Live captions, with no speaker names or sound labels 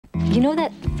You know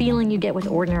that feeling you get with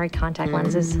ordinary contact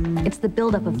lenses? It's the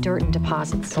buildup of dirt and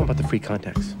deposits. Tell them about the free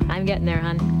contacts. I'm getting there,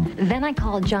 hon. Then I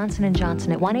called Johnson &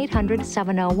 Johnson at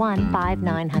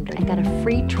 1-800-701-5900. I got a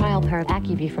free trial pair of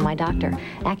Acuvue from my doctor.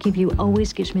 Acuvue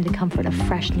always gives me the comfort of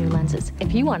fresh new lenses.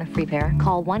 If you want a free pair,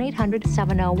 call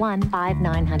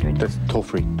 1-800-701-5900. That's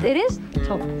toll-free. It is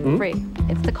free.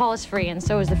 The call is free, and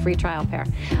so is the free trial pair.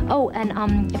 Oh,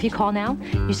 and if you call now,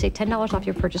 you save $10 off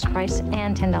your purchase price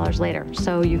and $10 later,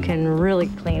 so you can really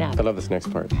clean up. I love this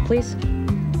next part. Please?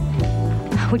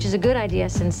 Which is a good idea,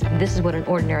 since this is what an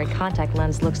ordinary contact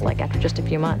lens looks like after just a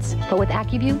few months. But with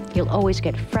Acuvue, you'll always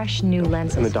get fresh new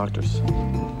lenses. And the doctors.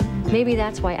 Maybe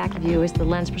that's why Acuvue is the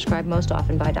lens prescribed most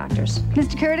often by doctors.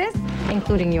 Mr. Curtis?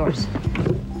 Including yours.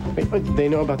 Wait, they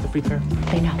know about the free pair?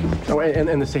 They know. Oh,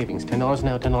 and the savings. $10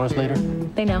 now, $10 later?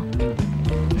 They know.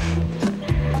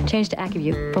 Change to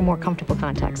Acuvue for more comfortable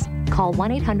contacts. Call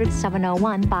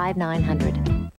 1-800-701-5900.